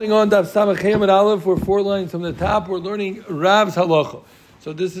On Daf Samach Hamad Aleph, we're 4 lines from the top. We're learning Ravs halacha.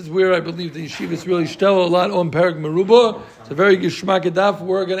 So this is where I believe the yeshiva is really shtel a lot on Perek Meruba. It's a very geshmak daf.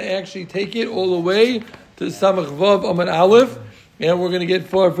 We're going to actually take it all the way to Samach Vav Amad Aleph, and we're going to get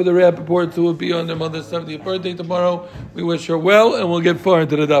far for the Rappaport, who will be on their mother's 70th birthday tomorrow. We wish her well, and we'll get far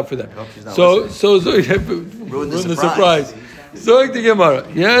into the daf for them. So ruin the surprise. Zoik the Gemara.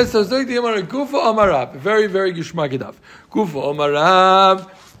 Yes, so Zoik the Gemara. Gufa Amarav. Very, very geshmak daf. Gufa Amarav.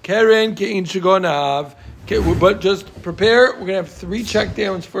 Keren kein shigonav. But just prepare. We're going to have 3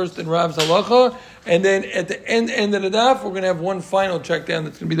 checkdowns first in Rav's halacha, and then at the end of the daf, we're going to have one final checkdown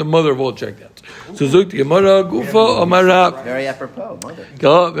that's going to be the mother of all checkdowns. So Zuk Gemara Gufa Omarav. Very apropos, mother.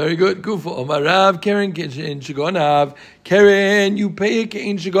 Oh, very good. Gufa Omarav. Keren kein shigonav. Keren, you pay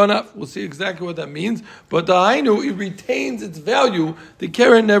kein shigonav. We'll see exactly what that means. But the hainu, it retains its value. The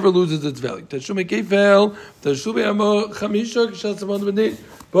keren never loses its value. Tashume kefel. Tashume amo chamisha k'shasamon bdin.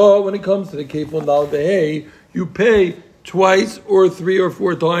 But when it comes to the kefel and vahei, you pay twice or 3 or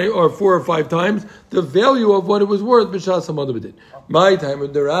 4 times or 4 or 5 times the value of what it was worth. B'shas Hamada bdin. My time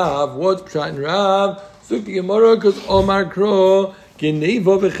with the Rav, what's pshat in Rav? Sukti Gemara, because Omar Kro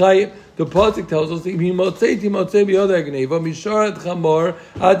gneiva vahei. The pasuk tells us gneiva misharat chamor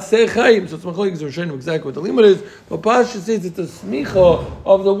ad sechaim. So it's machlokes we're showing exactly what the limit is. But Pasha says it's a smicha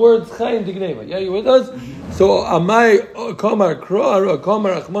of the words chaim to gneiva. Yeah, you with us? So amai kamar kro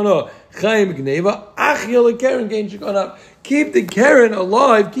kamar achmano chaim gneiva achil keren gain shikonav. Keep the keren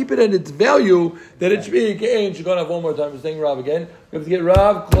alive. Keep it at its value that it should be gain shikonav. One more time, we're saying Rav again. We have to get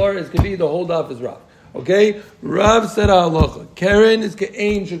Rav. Klor is going to be the whole daf is Rav. Okay, Rav said halacha. Keren is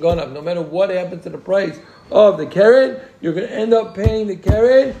ke'ein shagonav. No matter what happens to the price of the keren, you're going to end up paying the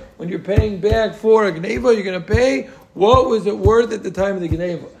keren. When you're paying back for a gneiva, you're going to pay what was it worth at the time of the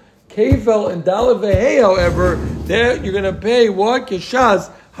gneiva. Kefel and vahei, however, there you're going to pay what keshas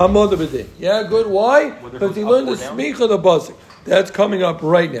Hamada bdin. Yeah, good. Why? Because he learned the smicha of the pasuk. That's coming up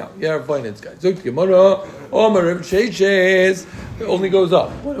right now. Yeah, finance guy. Zuk Gemara, Omer Rav Sheshes. It only goes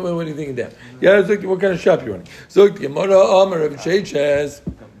up. What are you thinking, Dan? Yeah, Zuk, what kind of shop you running? Zuk Gemara, Omer Rav Sheshes.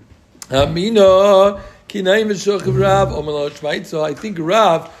 Amina Kinaim V'Shochav Rav Omer Lo Shmait. So I think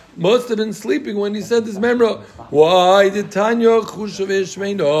Rav must have been sleeping when he said this memra. Why did Tanya Chushav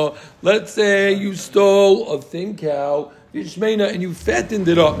Ishmeino? Let's say you stole a thin cow. And you fattened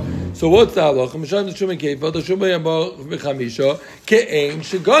it up. So what's the halacha?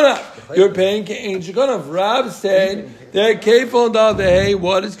 You're paying ke'ein shiganav. Rav said that kefel and vahei,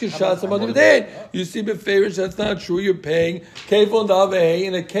 what is keshas Hamada bdin? You see, beferish, that's not true. You're paying kefel and vahei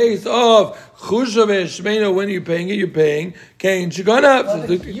in a case of chushav shmeina. When you're paying it, you're paying ke'ein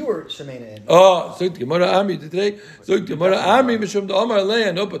shiganav. You were shmeina in. Oh, so Gemara Amri today. So Gemara Amri mishum da'amar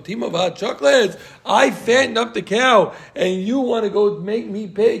leah no patima v'hat chocolates. I fattened up the cow, and you want to go make me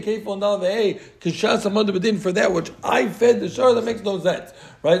pay kefel and vahei keshas Hamada bdin for that which I fed the shar? That makes no sense,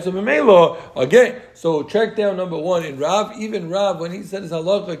 right? So Memelo again. So check down number 1 in Rav. Even Rav, when he said his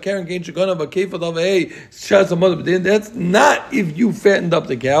halacha keren gain shigana v'kefel vahei keshas Hamada bdin, that's not if you fattened up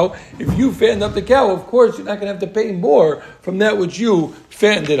the cow. If you fattened up the cow, of course you're not going to have to pay more from that which you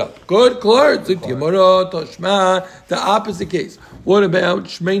fattened it up. Good, Clark. The opposite case. What about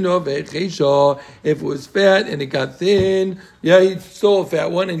shmeino ve'chesha? If it was fat and it got thin, yeah, he stole a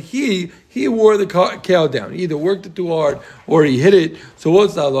fat one, and he wore the cow down. He either worked it too hard or he hit it. So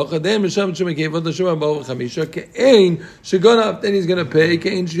what's the halacha? Then then he's going to pay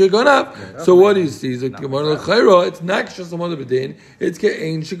ke'ein shiganav. So what do you see? It's not just a mother bdin. It's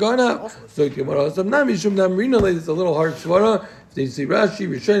ke'ein shiganav. So it's a little hard svara. They see Rashi,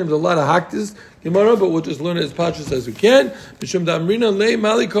 Rishonim, there's a lot of haktis Gemara, but we'll just learn it as pashas as we can.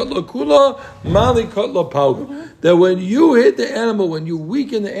 That when you hit the animal, when you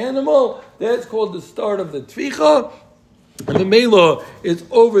weaken the animal, that's called the start of the tvicha. And the Mela is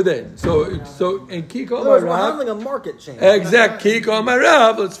over then. So and Kiko We're handling a market change. Exact. Kiko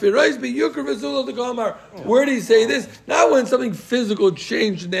Marav. Let's firais be yukar v'zula the Gamar. Where do you say this? Not when something physical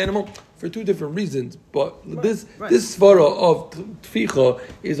changed in the animal. For 2 different reasons, but this svara of tficha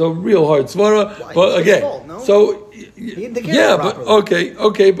is a real hard svara. But again,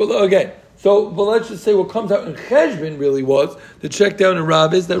 but again, but let's just say what comes out in Cheshbon really was the check down in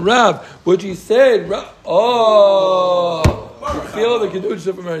Rav is that Rav, what he said, you feel the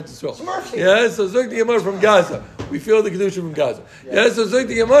kedusha from Eretz Yisrael. Yeah, so Zuk the Gemara from Gaza. We feel the kedusha from Gaza. Yeah, so Zuk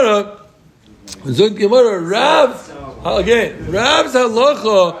the Gemara, Rav's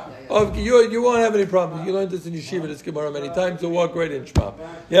halacha. You won't have any problems. You learned this in yeshiva, this Gemara many times, so walk right in, Shema.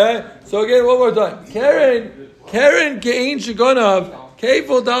 Yeah? So again, one more time. Keren ke'ein shiganav,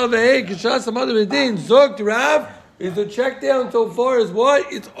 kefel vahei keshas Hamada bdin, zok Rav, is the check down so far as what?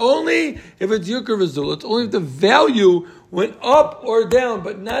 It's only if it's Yukar Vazul. It's only if the value went up or down,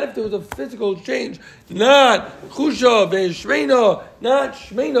 but not if there was a physical change. Not Chusha ve'Shmeina, not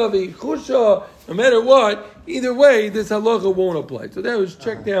Shmeina ve'Chusha. No matter what, either way, this halacha won't apply. So that was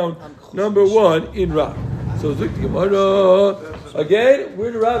check down number 1 in Rav. So Zik Gemara again.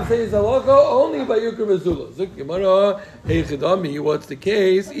 Where the Rav says halacha only by Yukar Vazula. Zik Gemara Hey Chidami. What's the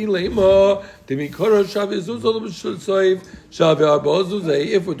case? Ilema Demikara Shavizuzol B'Shoyv Shavi Arba Zuzay.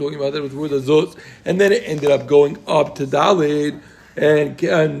 If we're talking about that with word Zuz, and then it ended up going up to Dalid.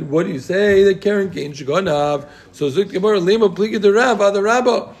 And what do you say? The keren kein shiganav. So Zik Gemara Lema Pligi the Rav the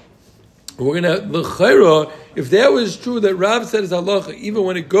Rabbah. We're gonna l'chayra. If that was true that Rav said is halacha, even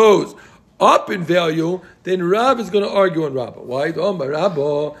when it goes up in value, then Rav is going to argue on Rabbah. Why?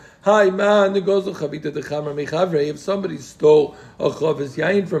 Hi man, if somebody stole a chavis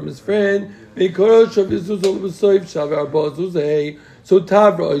yain from his friend, so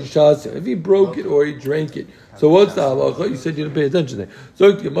tavra ishasya. If he broke it or he drank it. So what's the halacha? You said you didn't pay attention there.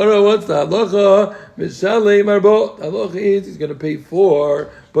 So Gemara, what's the halacha? Mishalei marbo. The halacha is he's going to pay 4,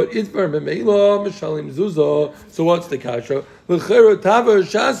 but it's for memela mishalim zuzah. So what's the kasha? L'chayra tavra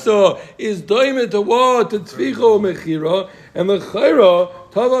shasa is doimet to what to tzvicha mechira, and l'chayra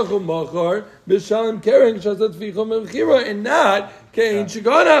tavach umachar mishalim keren shasa tzvicha mechira, and not kein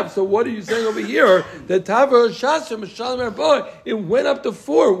shiganav. So what are you saying over here? That tavra shasa mishalim marbo, it went up to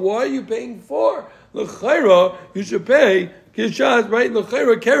 4. Why are you paying 4? L'chayra, you should pay kishas, right?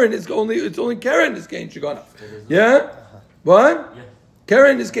 L'chayra, keren is it's only keren is kein shiganav. Yeah? What? Yeah.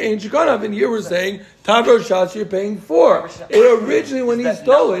 Keren is kein shiganav, and here we're saying tavra shas you're paying 4. It originally when he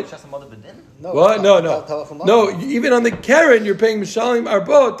stole it. No, what? No. Even on the keren, you're paying mishalim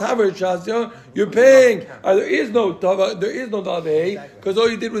arbo tavra shas. You're paying. There is no vahei because all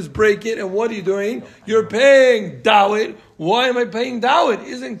you did was break it. And what are you doing? You're paying dalit. Why am I paying dalit?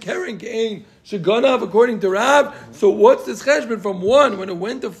 Isn't keren kein shiganav according to Rav? So what's this cheshbon from 1 when it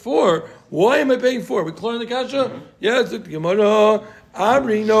went to 4? Why am I paying 4? We clear the kasha? Yes, the Gemara.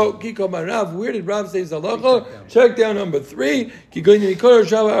 Amrino Kiko Marav. Where did Rav say halacha? Check down number 3. It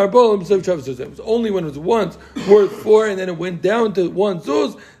was only when it was once worth 4 and then it went down to 1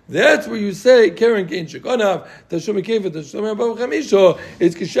 zuz. That's where you say keren kein shiganav tashum kefel tashum Bava Kama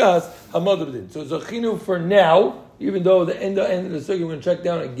it's kishas Hamada bdin. So zachinu for now. Even though the end of the circuit we're going to check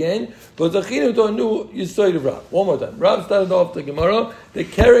down again, but zachinu to a new yisoid of Rav. One more time. Rav started off the Gemara. The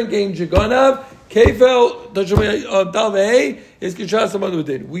keren kein shiganav kefel vahei is kishas Hamada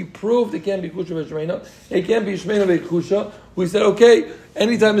bdin. We proved it can't be kusha v'shmeina. It can't be shmeina v'kusha. We said okay.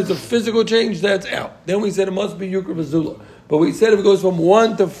 Anytime there's a physical change, that's out. Then we said it must be yukar v'zula. But we said if it goes from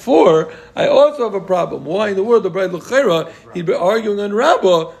 1 to 4, I also have a problem. Why in the world of Bride L'chera, he'd be arguing on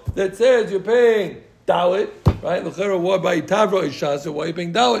Rabbah that says you're paying dalit, right? L'chera, why by Tavra Ishasa, why are you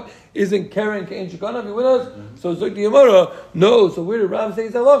paying dalit? Isn't keren kein shiganav? You with us? So Zuk the Yamara, no. So where did Rav say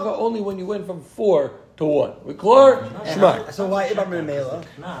halacha? Only when you went from 4 to 1. We clear? Shmak. So why Ibam Mela?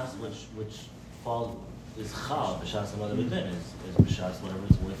 Which falls is chal b'shas Hamada b'din is b'shas whatever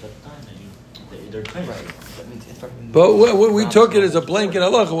it's worth at the time that they're claiming. Right. But when we took it as a blanket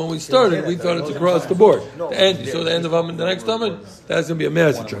halacha when we started, we thought it's across the board. The end. So the end of the next Talmud, that's going to be a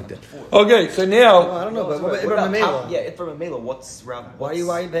massive truck then. Okay, so now. I don't know, but what about Mela? Yeah, Ifra Mela, what's Rabbah? Why are you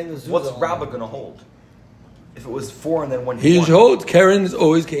paying the zuzah? What's Rabbah going to hold? If it was 4 and then 1. He holds keren is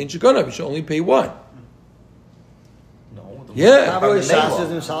always kein shiganav. You should only pay 1. No. Yeah.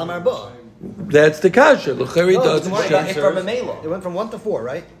 That's the kasha. L'cheri doesn't It went from 1 to 4,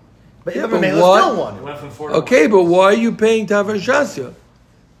 right? But yeah, Ibam Mela is still 1. It went from 4 to 1. Okay, but why are you paying Tavra Shasya?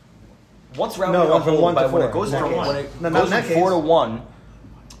 What's Rabbah going to hold by when it goes from 4 to 1?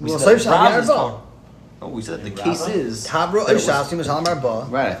 We said Ravs is calling. No, we said the case is Tavra Ishasya Mishalim Arba.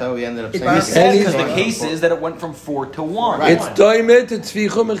 Right, I thought we ended up saying because the case is that it went from 4 to 1. Right. It's doimet to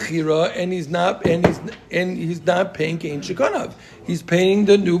tzvicha mechira, and he's not paying kein shiganav. He's paying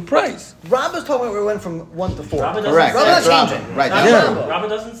the new price. Rabba's talking about where it went from 1 to 4. Correct. Rabba's not changing. Right. Yeah. Rabba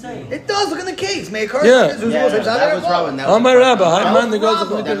doesn't say. It does. Look in the case. May that was Rabba. Amar Rabba. Haman the goes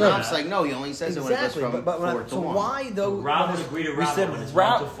to the Rabba. It's like no, he only says it when it goes from 4 to 1. So why though? Rabba would agree to Rabba when it's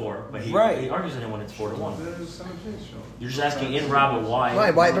 1 to 4, but he argues in it when it's 4 to 1. You're just asking in Rabba why.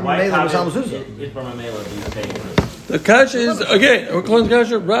 Right. Why Ibam Mela was Hamzuzah? Ibam Mela do you pay for this? The kasha is again. We're calling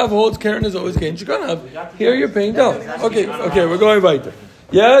kasha. Rav holds keren is always kein shiganav. Here you're paying dollars. Okay. We're going weiter.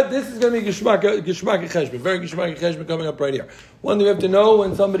 Yeah, this is going to be Geshmak Cheshbon. Very Geshmak Cheshbon coming up right here. One thing we have to know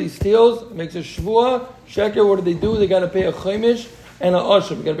when somebody steals, makes a shvua, sheker, what do? They got to pay a chaimish and an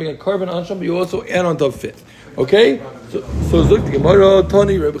asham. You got to bring a carbon asham, but you also add on top 5th. Okay? So look, the Gemara,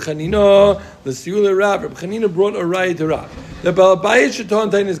 Tani, Reb Chanina, the Siula Rav. Reb Chanina brought a raya to Rav. The Balabayas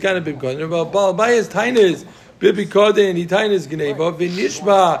Shatan Tain is Gana Bibkod. The Balabayas Tain is Bibkod and he Tain is gneiva.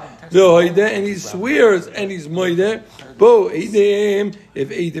 V'nishma v'hoide and he swears and he's moide. Bo Eidim, if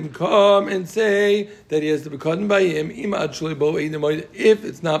Eidim come and say that he has to be caught by him, actually Bo Eidim moide. If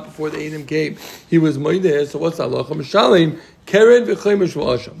it's not before the Eidim came, he was moide. So what's halacha? Mishalim keren v'chaymish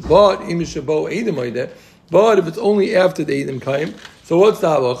v'asham. But imish Bo Eidim moide. But if it's only after the Eidim came, so what's the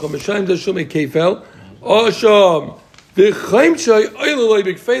halacha? Mishalim dashum kefel asham. His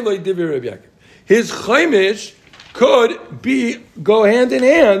chaimish could go hand in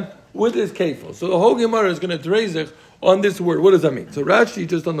hand with his kefel. So the whole Gemara is going to drezich on this word. What does that mean? So Rashi,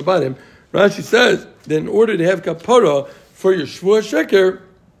 just on the bottom, Rashi says that in order to have kapara for your shvua sheker,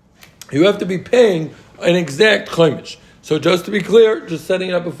 you have to be paying an exact chaimish. So just to be clear, just setting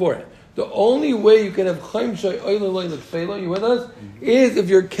it up beforehand. The only way you can have chaimish you with us is if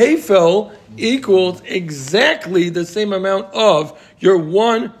your kefel equals exactly the same amount of your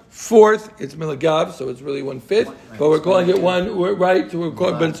 1/4. It's milagav, so it's really 1/5. But we're calling it right? So we're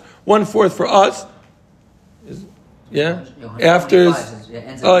calling, but it's 1/4 for us. After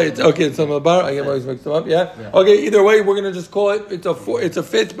it's okay. It's on the bar. I always mix them up. Yeah. Okay. Either way, we're gonna just call it. It's a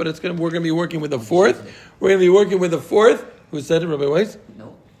fifth, but we're gonna be working with a fourth. We're gonna be working with a fourth. Who said it, Rabbi Weiss?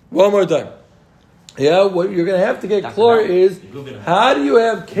 No. One more time. Yeah. What you're gonna have to get clear is how do you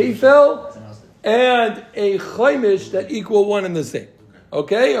have kefel and a chaimish that equal one and the same?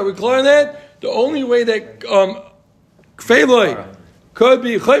 Okay. Are we clear on that? The only way that kefel could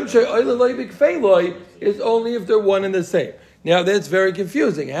be chaimish kefel is only if they're one and the same. Now that's very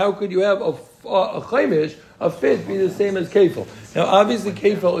confusing. How could you have a chaimish, a fifth, be the same as kefel? Now obviously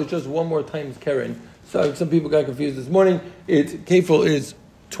kefel is just one more times keren. So some people got confused this morning. Kefel is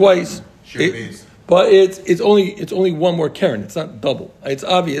twice, but it's only one more keren. It's not double. It's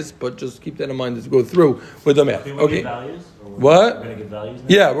obvious, but just keep that in mind as we go through with the math. Okay. What? We're going to get values now?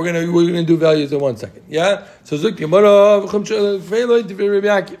 Yeah, we're gonna do values in 1 second. Yeah. So Zuk Gemara.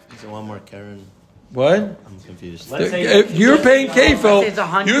 So one more keren. What? I'm confused. If you're paying kefel,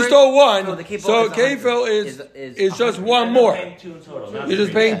 you stole one, so kefel is just one more. You're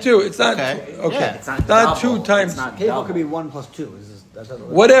just paying two. It's not okay. It's not two times. Kefel could be 1 + 2.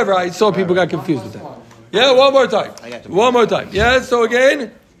 Whatever. I saw people got confused with that. Yeah, one more time. One more time. Yeah. So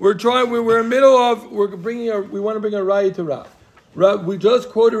again, we're in the middle of we want to bring a raya to Rav. We just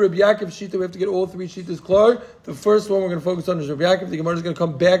quoted Rabbi Yaakov Shita. We have to get all three Shitas clear. The first one we're going to focus on is Rabbi Yaakov. The Gemara is going to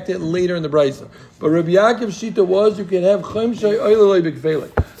come back to it later in the Brisa. But Rabbi Yaakov Shita was you can have chaim shay oilei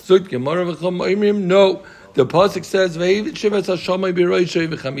b'kefele. So Gemara v'cham oimrim no. The pasuk says v'evit shivas hashamay b'roishay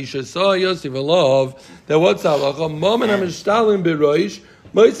v'chamisha sa yosef alav. That what's halacha? Mom and hamishtalim b'roish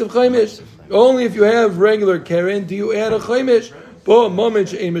ma'asav chaimish. Only if you have regular keren do you add a chaimish. But moment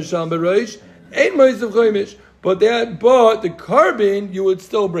she'ein misham b'roish ain't ma'asav chaimish. But the carbon you would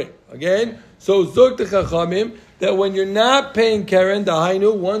still bring. Again, so zok the chachamim that when you're not paying keren, the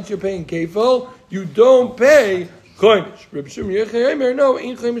hainu, once you're paying kefel, you don't pay chaimish. Reb Shimon Yechayemer, no,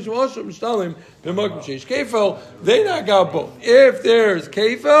 in chaimish v'asham mishtalim b'makom sheish kefel. They knock out both. If there's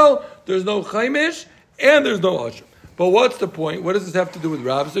kefel, there's no chaimish and there's no asham. But what's the point? What does this have to do with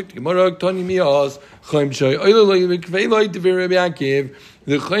Ravs? Gemara Tani Mias chaim shay oilei b'kefel devir Rabbi Yaakov.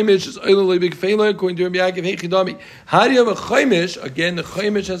 The chaimish is oilei b'kefel according to Rabbi Yaakov. Hey chidami. How do you have a chaimish? Again, the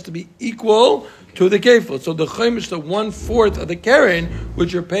chaimish has to be equal to the kefel. So the chaimish, the 1/4 of the keren,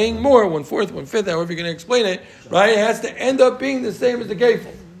 which you're paying more, 1/4, 1/5, however you're going to explain it, right? It has to end up being the same as the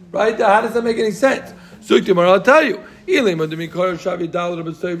kefel, right? How does that make any sense? So I'll tell you. If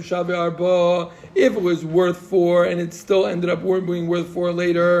it was worth 4 and it still ended up being worth 4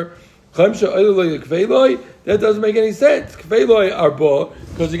 later, that doesn't make any sense.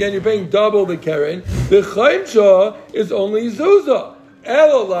 Because again, you're paying double the keren. The chaimsha is only zuzah.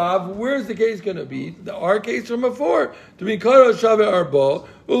 Elolav, where's the case going to be? Our case from before. To be kara shavi arba,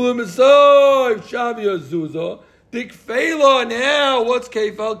 ulimisai shavi zuzah. The kefela now, what's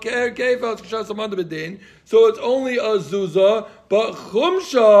kefel? Kefel is kashas Hamada bdin. So it's only a zuzah, but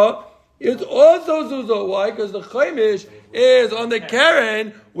chumsha is also zuzah. Why? Because the chaimish is on the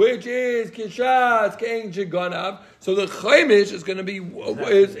keren, which is kishas kein shiganav. So the chaimish is going to be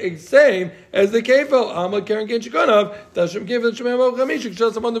is same as the kefel. Amal keren kein shiganav. Tashem kefel shemem chamish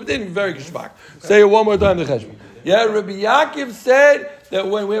kishas Hamada bdin. Very kishmak. Say it one more time. The cheshbon. Yeah, Rabbi Yaakov said that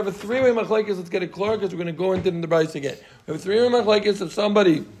when we have a 3-way machlekes, let's get it clear because we're going to go into the Brisa again. We have a 3-way machlekes. If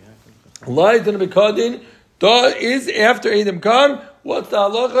somebody lies in the bdin, is after Edom come, what's the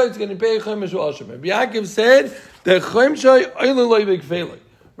halacha? It's going to pay chaimish v'asham. Rabbi Yaakov said that chaim shay oilei b'kefele.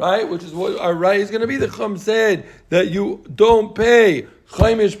 right? Which is what our right is going to be. The Chum said that you don't pay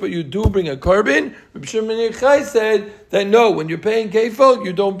chaimish, but you do bring a korban. Reb Shimon Yochai said that no, when you're paying kefel,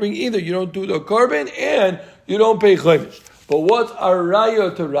 you don't bring either. You don't do the korban and you don't pay chaimish. But what's our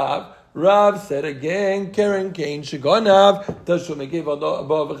raya to Rav? Rav said again, keren kein shiganav tashum gave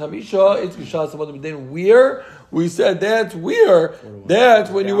Bava Kama. It's gishas bdin. Where we said that's where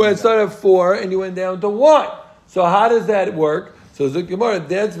that's when you went started at 4 and you went down to 1. So how does that work? So the Gemara,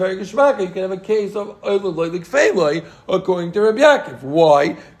 that's very geshmaka. You can have a case of kefel according to Rabbi Yaakov.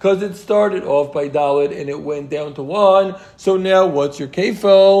 Why? Because it started off by Dalet and it went down to 1. So now what's your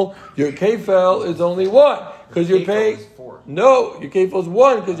kefel? Your kefel is only 1 because you're paying. No, your kefel is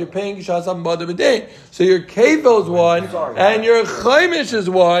 1 because you're paying Gishas Hamada bdin. So your kefel is 1 and your chaimish is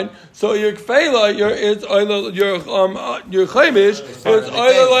 1. So your kefela, your chaimish is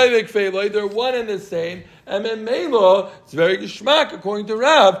oilolay kefela. They're one and the same. And then Melo, it's very geshmak according to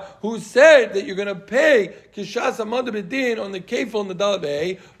Rav, who said that you're going to pay Kishas Hamada bdin on the kefel and the daled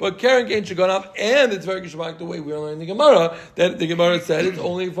vahei, but keren kein shiganav, and it's very geshmak the way we learn the Gemara, that the Gemara said it's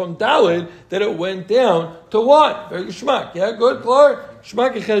only from daled that it went down to 1. Very geshmak. Yeah, good, Clark?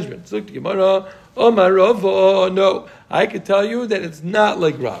 Shmak cheshbon. So the Gemara, Omar Rav, no. I could tell you that it's not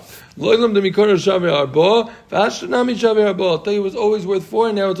like Rav. I'll tell you it was always worth 4,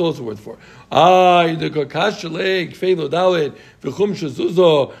 and now it's also worth 4.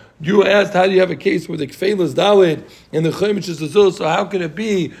 You asked how do you have a case where the kefel is daled and the chaimish is zuzul, so how can it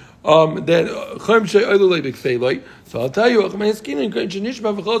be that chaimish oilolay b'kefel? So I'll tell you,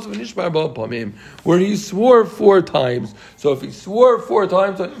 where he swore 4 times. So if he swore 4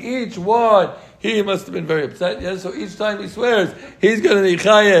 times on each one, he must have been very upset. Yes, so each time he swears, he's going to be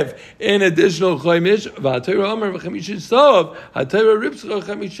chayev in additional chaimish.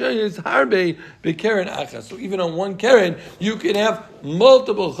 So even on one keren, you can have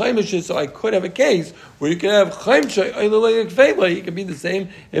multiple chaimishes. So I could have a case where you can have chaimish. It could be the same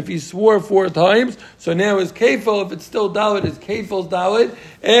if he swore 4 times. So now his kefel, if it's still dalet, his kefel's dalet,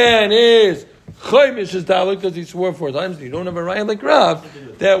 and his chaimish is dalet because he swore 4 times. You don't have a raya like Rav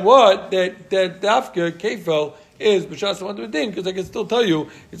that dafka kefel is b'shas Hamada bdin, because I can still tell you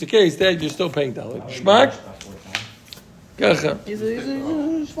it's a case that you're still paying dalet. Shmak. Gacha.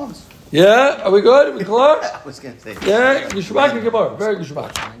 Yeah, are we good? Are we clear? I was going to say. Yeah, Geshmak and Gemara. Very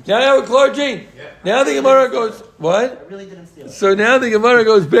Geshmak. Now we're clear, Gene. Now the Gemara goes, what? I really didn't steal it. So now the Gemara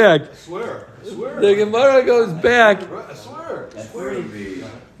goes back. I swear. The Gemara goes back. I swear.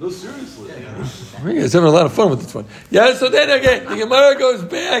 No, seriously. You guys having a lot of fun with this one. Yeah, so then again, the Gemara goes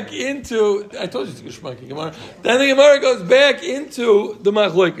back into, I told you it's a Geshmak Gemara. Then the Gemara goes back into the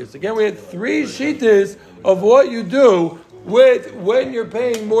Machlokes. Again, we had 3 shittas of what you do with when you're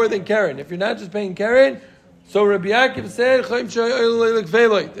paying more than keren. If you're not just paying keren, so Rabbi Yaakov said,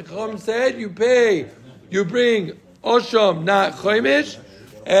 the Chum said you bring osham, not chaimish,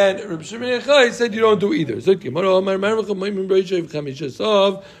 and Rabbi Shimon Yochai said you don't do either.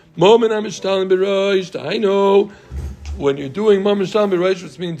 I know when you're doing mom mishtal b'rosh,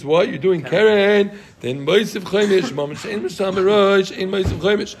 which means what? You're doing keren, then ma'isiv chaimish, mom mishtal b'rosh, in ma'isiv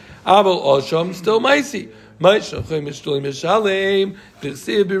chaimish. Abel osham still ma'isi. Ma'isiv chaimish still mishalem.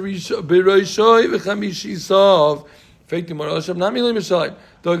 B'seh b'roshoi v'chamishi sov. Fake the osham not milim mishalem.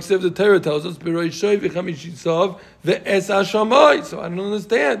 Though except the Torah tells us b'roshoi v'chamishi sov ve'es hashamai. So I don't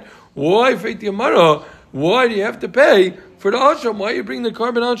understand why fake the Gemara. Why do you have to pay for the asham? Why you bring the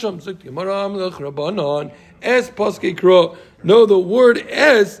carbon asham? So the Gemara amlech rabbanon. Es paske kro. No, the word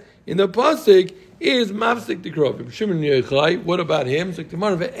es in the pasuk is mafsik the kro. Shimon Yochai, what about him? So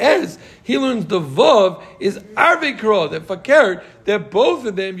the es, he learns the vav is arve kro, that fakert, that both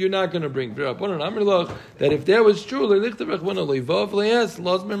of them you're not going to bring. That if that was true,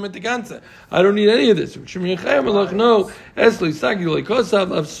 I don't need any of this. Shimon Yochai, no, es sagi leikosav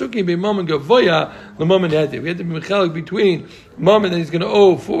avsuki b'mam gavoya l'mam hati. We have to be mechalik between mom that he's going to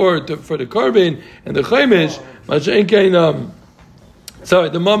owe for the carbon and the chaimish. Sorry,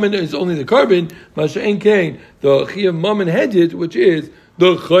 the mammon is only the carbon. Masha'en kain the chiyuv mammon hedged, which is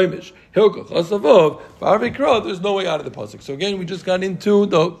the chaimish. There's no way out of the pasuk. So again, we just got into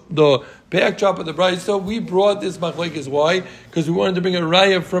the backdrop of the bride. So we brought this machlekes. Why? Because we wanted to bring a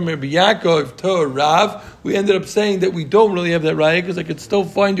raya from Rabbi Yaakov to Rav. We ended up saying that we don't really have that raya because I could still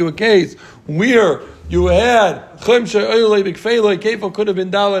find you a case where you had kefel could have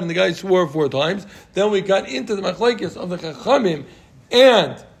been dalet and the guy swore 4 times. Then we got into the machlekes of the chachamim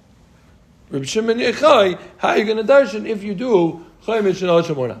and Rabbi Shimon Yochai. How are you going to darshan if you do chaimish and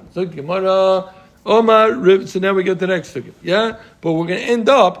asham or not? So Gemara, Omar. So now we get the next figure. Yeah, but we're going to end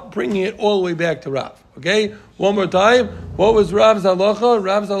up bringing it all the way back to Rav. Okay, one more time. What was Rav's halacha?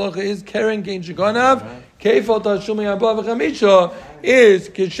 Rav's halacha is keren kein shiganav. Kefel tashumi Bava Kama is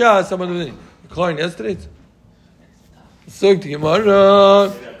kishas Hamada. Calling yesterday. Zog the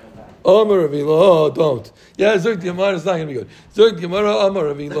Gemara. Amar Ravilo, don't. Yeah, Zog the Gemara is not going to be good. Zog the Gemara, Amar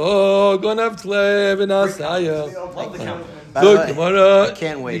Ravilo, Gonav Tlev and Asaya. Zog the Gemara. I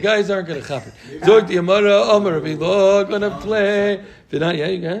can't wait. You guys aren't going to chop it. Zog the Gemara, Amar Ravilo, Gonav Tlev. Yeah,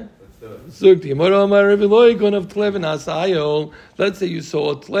 you can. Zog the Gemara, Amar Ravilo, Gonav Tlev and Asaya. Let's say you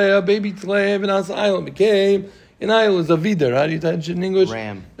saw a baby Tlev and Asaya became an ayil is a vider. How do you touch it in English?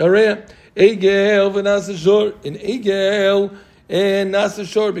 Ram. A ram. Egel v'nasa shor. In Egel and nasa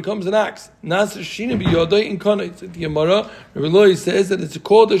shor becomes an ox. Nasa shinui b'yodai in kana. It's the Gemara. Rabbi Loi says that it's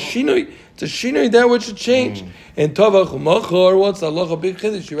called a shinui. It's a shinui that which should change. And tavach umachor. What's the halacha? Big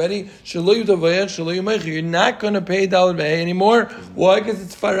chiddush. You ready? Shelo yutavayach shelo yumayich. You're not going to pay daled vahei anymore. Why? Because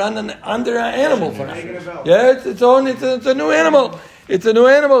it's faran under an animal. Yeah, it's a new animal. It's a new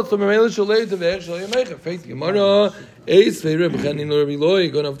animal. So Mamela Shalei to Vech Shalei Mecha. Faith Gemara. Ace Feirib Chanin Lorbi Loi.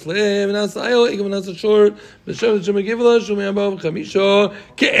 Going to Flev and Asayel. Igam Nasa Short. B'Shem Shem Givla Shumei Above Chamisha.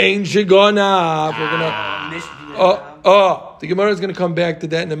 Ke'ein Shigona. We're gonna. The Gemara is going to come back to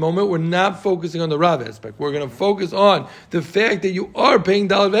that in a moment. We're not focusing on the Rav aspect. We're going to focus on the fact that you are paying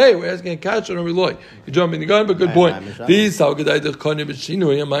daled vahei. We're asking a catch on a reloy. You're jumping the gun, but good point. These how could I do kani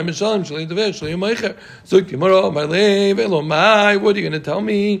b'shinui and my mishalim shalei devech shalei meicher. So Gemara, my lev elomai. What are you going to tell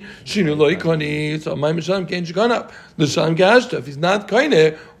me? Shinu loy kani. So my mishalim kein shikanaf. L'shalim gashta. If he's not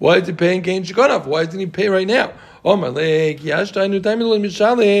kaine, why is he paying kein shikanaf? Why doesn't he pay right now? Omar Lake, Yashtainu Tamil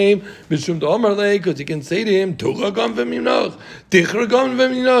Mishalim, Mishum to Omar Lake, because he can say to him, Tuchagam Veminach, Tichragam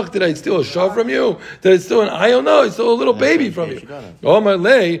Veminach, did I steal a shaw from you? Did I steal an ayil? No, I stole a little baby from you. Omar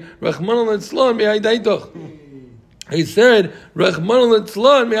Lake, Rachman al-Tzlan, Me'aydaitoch. He said, Rachman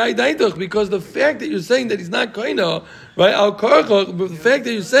al-Tzlan, Me'aydaitoch, because the fact that you're saying that he's not kaina, right, al-Karchach, but the fact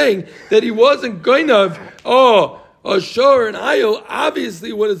that you're saying that he wasn't kaina, a shor and ayil,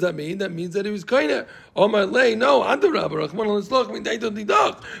 obviously, what does that mean? That means that he was kaina. Omar lay, no, because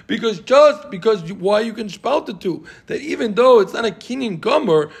why you can spout the two, that even though it's not a kinyan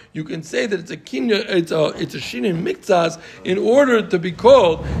gomer, you can say that it's a kinyan, it's a shinin mikzas, in order to be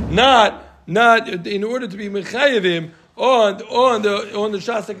called, not in order to be mechayevim on the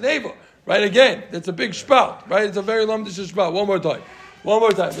shasek gneiva. Right, again, that's a big spout, right? It's a very lamdish spout. One more time. We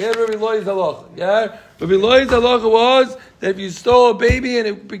had Rabbi Loi's halacha. Yeah? Rabbi Loi's halacha was that if you stole a baby and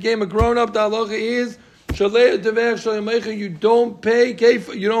it became a grown-up, the halacha is you don't pay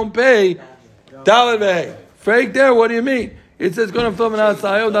kefel, you don't pay daled vahei. Freak there, what do you mean? It says going to film an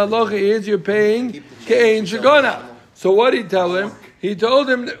outside. The halacha is you're paying kein shigona. So what did he tell him? He told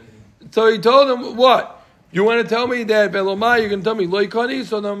him what? You want to tell me that Belomai, you're going to tell me loikani,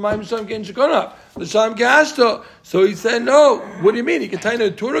 so the Maim Sham kein shigona. The Sham Gashta. So he said, no. What do you mean? He can tell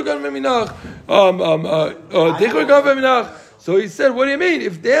you Turagan Veminach, Dichragan Veminach. So he said, what do you mean?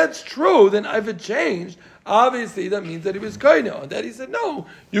 If that's true, then if it changed, obviously that means that he was kaina. On that he said, no,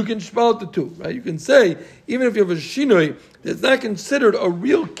 you can spout the two, right? You can say, even if you have a shinoi that's not considered a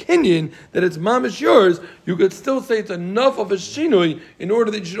real kinyan, that it's mamish yours, you could still say it's enough of a shinoi in order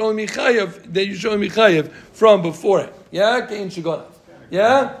that you should only mechayev from beforehand. Yeah? Kein shigona.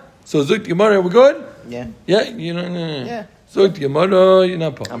 Yeah? So Zuk Gemara, we good? Yeah. Yeah? You know, no. Yeah. Zuk Gemara, you're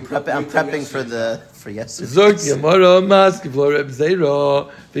not I'm prepping for yesterday. Zok Gemara mask for Reb Zera.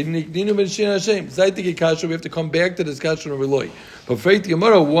 V'nikdinu ben Shin Hashem. Zaytik Kasha. We have to come back to this Kasha of Eloi. But Freik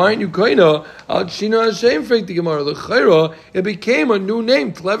Gemara, why aren't you kaina al Shina Hashem? Freik Gemara, l'chayra, it became a new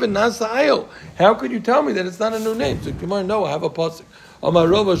name. Tleven Nasa Ayil. How could you tell me that it's not a new name? Zok Gemara, no, I have a pasuk.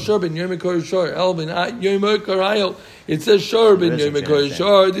 Amarova Shor ben Yomikor Shor El ben Yomikor Ayil. It says Shor ben Yomikor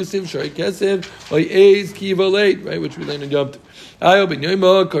Shor. This is Shor Kesev or Eis Kiva late, right? Which we learned in Yom Tov. Ayil ben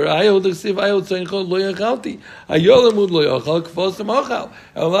Yomikor Ayil. The Siv Ayil Tzeinchol Lo Yachalti. Ayil Amud Lo Yachal Kfosam Achal.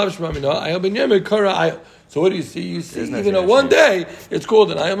 Elav Shmamina Ayil ben Yomikor Ayil. So what do you see? You see, even on one day, it's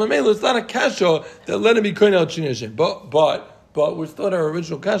called an Ayil Mamela. It's not a kasha that let him be kohen al Shin Hashem. But we're still at our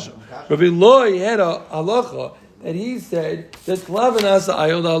original kasha. Rabbi Loi had a halacha that he said that Klavan Asa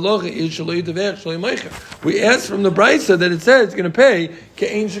Ayil halacha is Shalei Tevech Shalei Meicher. We asked from the Brisa that it says it's going to pay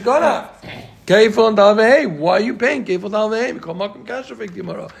Ke'ein Shekana. Kefel and vahei. Why are you paying Kefel and vahei? Because Makom Kasha Fek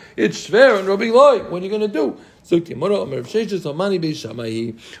Gemara. It's Shver and Rabbi Loi. What are you going to do? So Gemara Amar Sheshes Amani Bei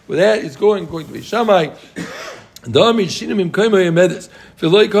Shammai. With that, it's going to be Shammai. They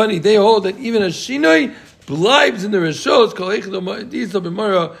hold that even a shinoi blibes in the rishos.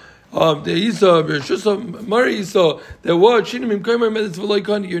 The Isa, Bershusa, Mari Isa, that what Shinim Kaimer Medits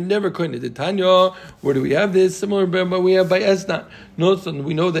Veloikon, you're never going to the Tanya. Where do we have this? Similar, but we have by Esnan. Nosan,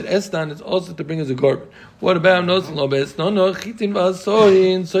 we know that Esnan is also to bring as a garment. What about Nosan Lobes? No, Chitin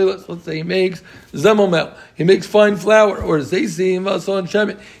Vasoin, Soilas. Let's say he makes Zemomel. He makes fine flour, or Zaysim Vason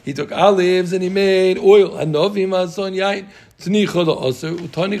Shemet. He took olives and he made oil, and Novim Vason Yain. Tani Cholo also,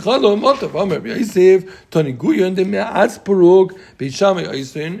 Tani Cholo, Motav, Amr, Yosef, Tani Guyon, the Me'atz Paruk, Beishamai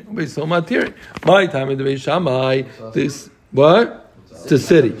Oisin, Beisomatirin. My time in the Beishamai, this, what? It's a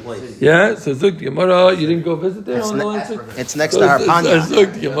city. Yeah, so Zuk Gemara, you didn't go visit there? It's next to Harpanya.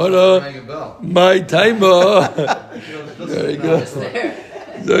 Zuk Gemara, my time, very good.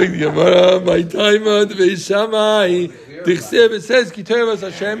 Zuk Gemara, my time, the Beishamai, it says, Kitayavas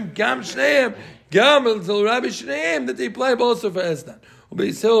Hashem, Gam Shneim, Gam El Rabbi Shneim, that they apply also for Esnan.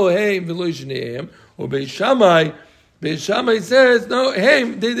 Ubeisel Heim V'lo Shneim, Ubeisamai. Beishamai says no.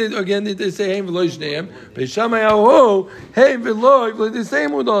 Heim they say Heim V'lo Shneim. Beishamai Aho Heim V'lo the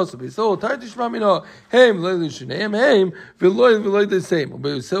same would also be. So Tartish Mamino Heim V'lo Shneim Heim V'lo the same.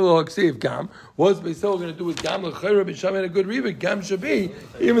 Ubeisel Aksiv Gam. What's Beisel going to do with Gam L'Chayra? Beishamai had a good read. Gam should be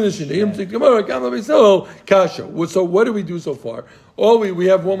even the Shneim to Gemara Gam Beisel Kasha. So what do we do so far? We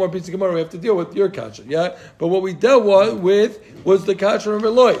have one more piece of Gemara we have to deal with, your kasha, yeah? But what we dealt with was the kasha of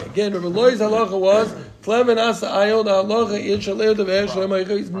Reloi. Again, Reloi's halacha was, he's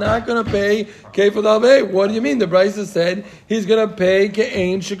not going to pay kefel vahei. What do you mean? The Brisa said he's going to pay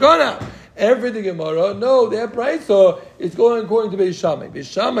ke'ein shigona. Everything Gemara, no, that Brisa is going according to Beishamai.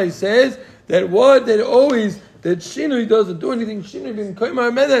 Beishamai says that Shinui doesn't do anything. Shinui bin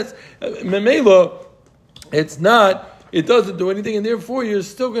koimar medes. Memela, it doesn't do anything, and therefore you're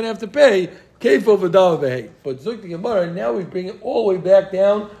still going to have to pay kefel vahei. But Zuk the Gemara, now we bring it all the way back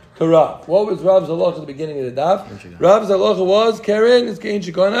down to Rav. What was Rav's halacha at the beginning of the daf? Rav's halacha was keren is kein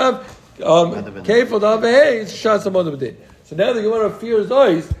shikonav, kefel vahei is shas Hamada bdin. So now the Gemara fears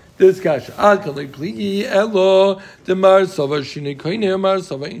eyes. This kasha. Ad kalei pligi elo demar sava shinei koine mar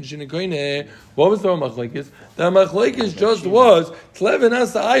sava in shinei koine. What was the machlekes? The machlekes just was tleven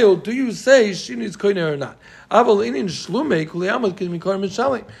asa ayol. Do you say shinei is koine or not? But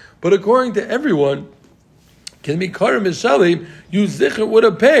according to everyone, can be karim mishalim. You zicher would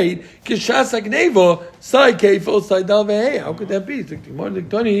have paid kishas gneiva sai kefel sai vahei. How could that be?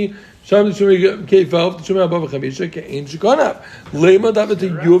 Sham the Shumi Kefel, the Shumi Bava Kama, keren shiganav. Lema davet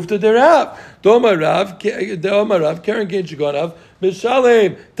yuvta derav. Doma Rav, keren shiganav.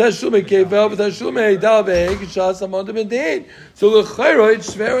 Mishalem tashlume Kefel, tashlume vahei kishas Hamada bdin. So the chayroid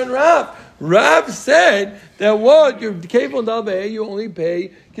shver and Rav. Rav said that what your kefel vahei you only pay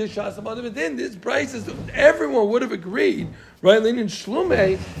kishas Hamada bdin. This price is everyone would have agreed. Right, Lenin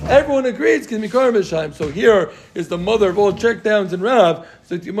Shlume, everyone agrees can be Karim B'Shaim. So here is the mother of all checkdowns in Rav.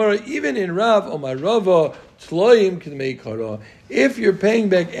 So tomorrow, even in Rav, Omar Rava, Tloim can make Kara. If you're paying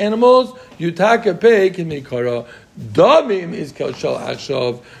back animals, you taka pay can make Kara. Damim is Kashal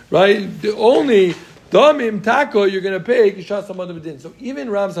Ashav, right? The only Damim Tako you're going to pay Kishas Hamada bdin. So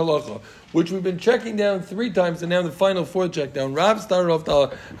even Rav's halacha, which we've been checking down 3 times, and now the final 4th check down. Rav started off the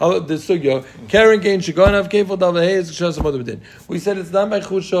sugya. Keren kein shiganav kefel vahei is Kishas Hamada bdin. We said it's not by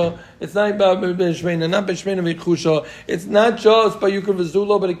chusha, it's not by b'shmeina, not by shmeina v'chusha. It's not just by yukar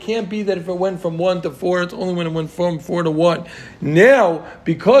v'zulo, but it can't be that if it went from 1 to 4, it's only when it went from 4 to 1. Now,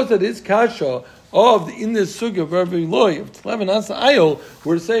 because of this kasha, in this sugya of Rabbi Eloi of Tleven Asa Ayol,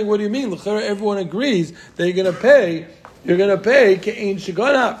 we're saying, what do you mean? Everyone agrees that you're going to pay ke'ein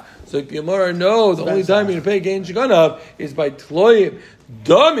shiganav. So the Gemara, no, the only time you're going to pay ke'ein shiganav is by tloim.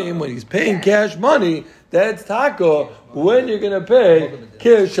 Damim, when he's paying cash money, that's taka, when you're going to pay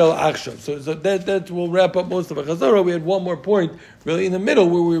kishal akshav. So that will wrap up most of our chazara. We had one more point, really in the middle,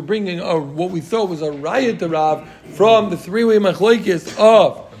 where we were bringing what we thought was a rayat to Rav from the 3-way machlokes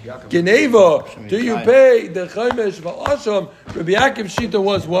of gneiva. Do you pay the chaimesh v'asham? Rabbi Yaakov Shita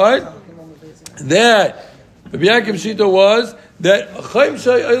was what? That Rabbi Yaakov Shita was that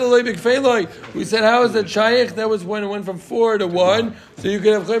we said, how is that shaykh? That was when it went from 4 to 1. So you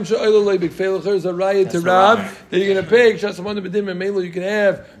can have chaim she'oilei b'kefel. There's a rayat to Rav that you're going to pay kishas Hamada bdin memelo. You can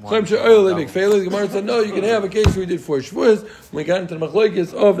have chaim she'oilei b'kefel. The Gemara said no. You can have a case where we did 4 shvuas. When we got into the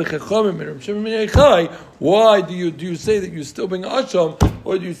machlokes of the chachamim and Rav Shimon ben Yochai, why do you say that you still bring asham,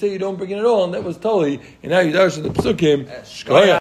 or do you say you don't bring it at all? And that was totally. And now you darshan the psukim.